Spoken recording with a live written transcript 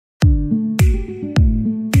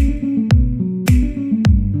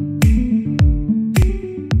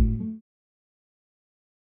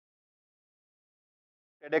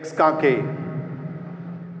TEDxKanke.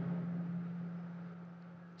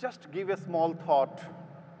 Just give a small thought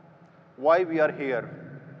why we are here.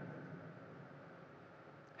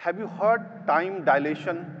 Have you heard Time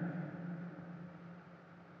Dilation,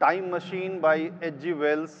 Time Machine by H.G.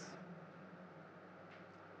 Wells?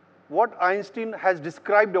 What Einstein has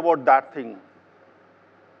described about that thing.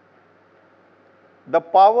 The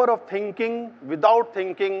power of thinking without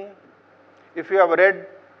thinking, if you have read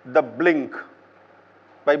The Blink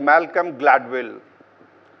by Malcolm Gladwell.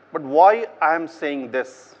 But why I am saying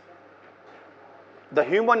this? The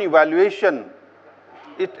human evaluation,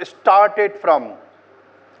 it started from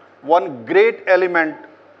one great element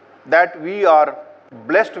that we are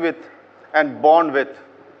blessed with and born with,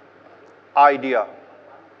 idea.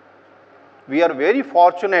 We are very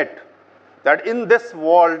fortunate that in this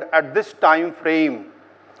world, at this time frame,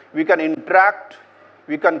 we can interact,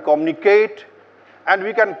 we can communicate, and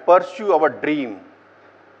we can pursue our dream.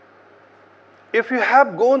 If you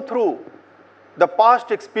have gone through the past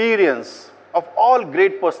experience of all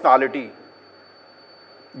great personality,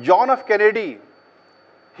 John F. Kennedy,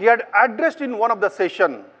 he had addressed in one of the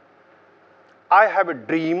session, I have a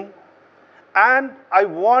dream and I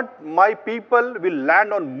want my people will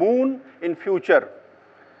land on moon in future.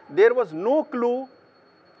 There was no clue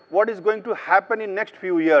what is going to happen in next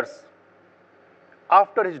few years.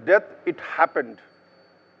 After his death, it happened.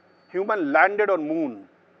 Human landed on moon.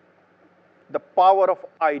 The power of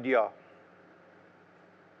idea.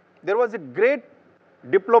 There was a great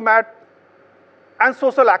diplomat and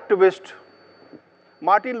social activist,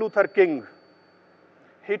 Martin Luther King.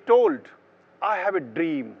 He told, I have a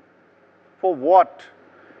dream. For what?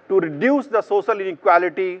 To reduce the social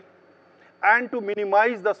inequality and to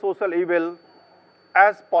minimize the social evil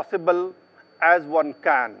as possible as one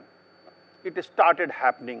can. It started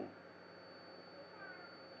happening.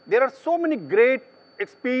 There are so many great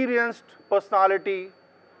experienced personality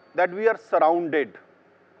that we are surrounded.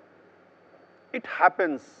 It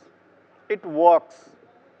happens, it works,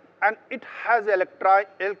 and it has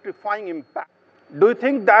electrifying impact. Do you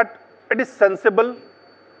think that it is sensible?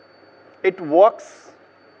 It works?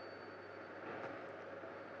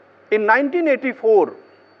 In 1984,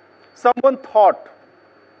 someone thought,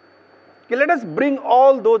 okay, let us bring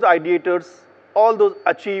all those ideators, all those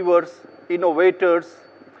achievers, innovators,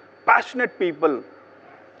 passionate people,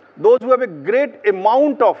 those who have a great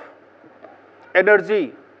amount of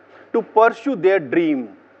energy to pursue their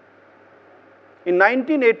dream. In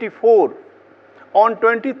 1984, on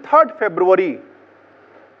 23rd February,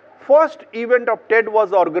 first event of TED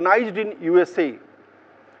was organized in USA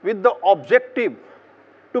with the objective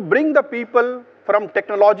to bring the people from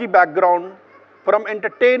technology background, from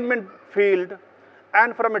entertainment field,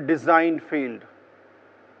 and from a design field.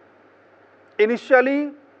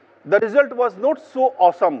 Initially, the result was not so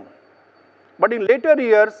awesome. But in later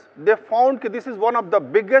years, they found that this is one of the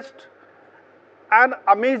biggest and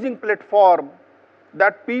amazing platform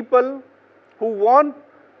that people who want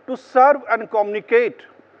to serve and communicate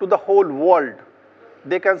to the whole world,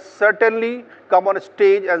 they can certainly come on a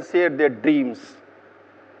stage and share their dreams.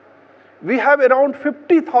 We have around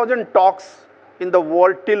 50,000 talks in the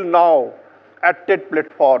world till now at TED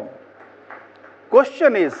platform.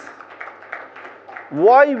 Question is,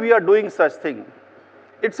 why we are doing such thing?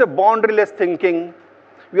 It's a boundaryless thinking.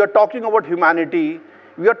 We are talking about humanity.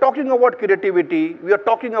 We are talking about creativity. We are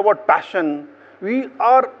talking about passion. We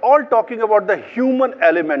are all talking about the human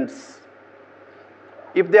elements.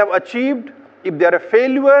 If they have achieved, if they are a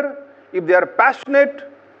failure, if they are passionate,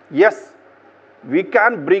 yes, we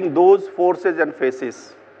can bring those forces and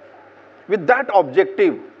faces. With that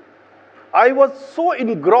objective, I was so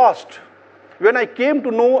engrossed when I came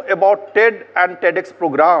to know about TED and TEDx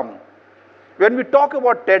program. When we talk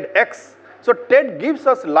about TEDx, so TED gives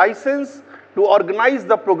us license to organize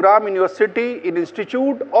the program in your city, in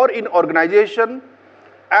institute, or in organization,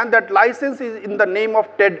 and that license is in the name of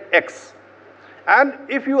TEDx. And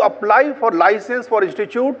if you apply for license for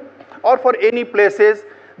institute or for any places,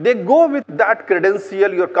 they go with that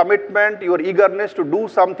credential, your commitment, your eagerness to do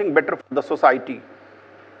something better for the society.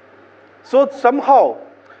 So somehow,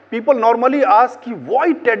 people normally ask,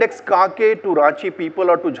 why TEDxKanke to Ranchi people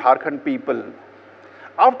or to Jharkhand people?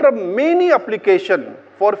 After many applications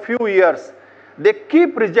for few years, they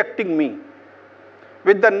keep rejecting me.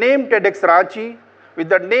 With the name TEDx Ranchi, with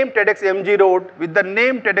the name TEDx MG Road, with the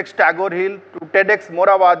name TEDx Tagore Hill, to TEDx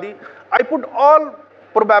Moravadi, I put all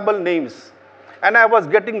probable names and I was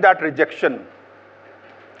getting that rejection.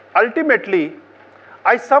 Ultimately,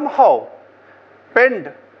 I somehow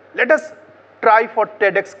penned, let us try for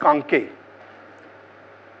TEDxKanke.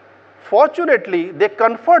 Fortunately, they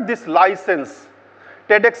conferred this license.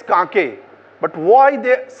 TEDxKanke. But why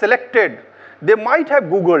they selected? They might have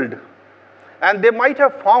Googled and they might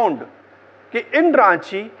have found that in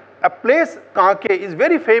Ranchi, a place Kanke is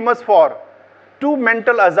very famous for 2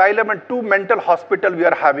 mental asylum and 2 mental hospital we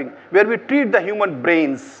are having, where we treat the human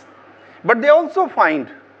brains. But they also find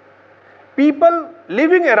people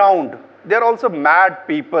living around, they are also mad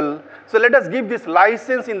people. So let us give this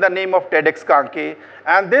license in the name of TEDxKanke,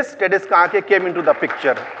 and this TEDxKanke came into the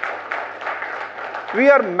picture. We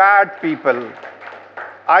are mad people.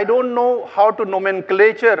 I don't know how to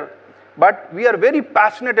nomenclature, but we are very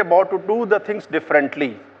passionate about to do the things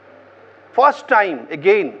differently. First time,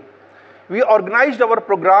 again, we organized our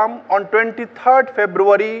program on 23rd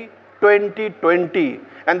February 2020,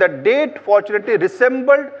 and the date fortunately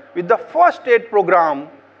resembled with the first state program,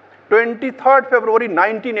 23rd February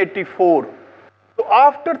 1984. So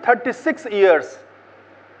after 36 years,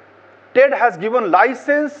 TED has given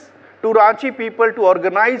license to Ranchi people to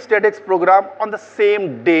organize TEDx program on the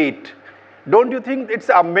same date. Don't you think it's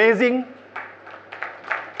amazing?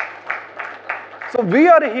 So we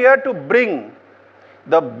are here to bring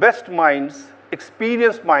the best minds,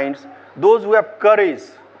 experienced minds, those who have courage,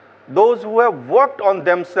 those who have worked on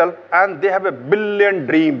themselves and they have a billion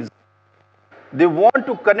dreams. They want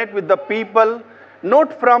to connect with the people,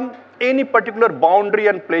 not from any particular boundary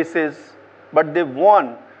and places, but they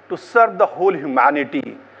want to serve the whole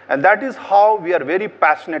humanity. And that is how we are very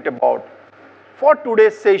passionate about. For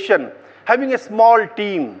today's session, having a small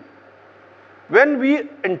team, when we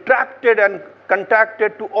interacted and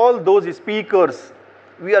contacted to all those speakers,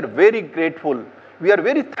 we are very grateful. We are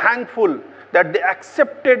very thankful that they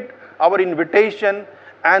accepted our invitation,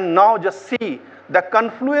 and now just see the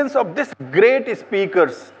confluence of these great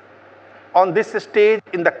speakers on this stage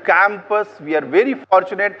in the campus. We are very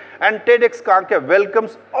fortunate, and TEDxKanke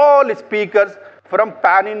welcomes all speakers from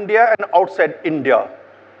pan-India and outside India.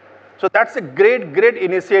 So that's a great, great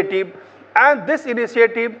initiative, and this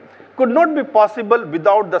initiative could not be possible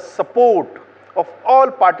without the support of all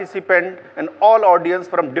participants and all audience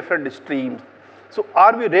from different streams. So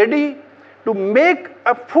are we ready to make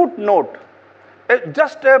a footnote?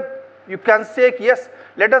 You can say, yes,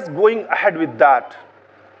 let us going ahead with that.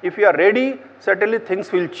 If you are ready, certainly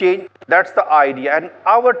things will change. That's the idea. And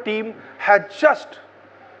our team has just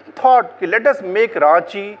thought, let us make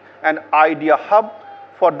Ranchi an idea hub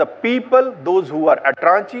for the people, those who are at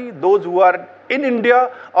Ranchi, those who are in India,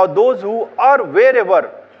 or those who are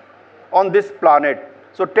wherever on this planet.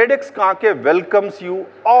 So TEDxKanke welcomes you,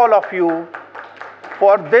 all of you,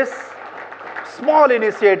 for this small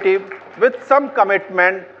initiative with some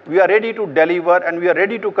commitment. We are ready to deliver and we are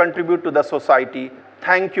ready to contribute to the society.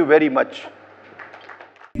 Thank you very much.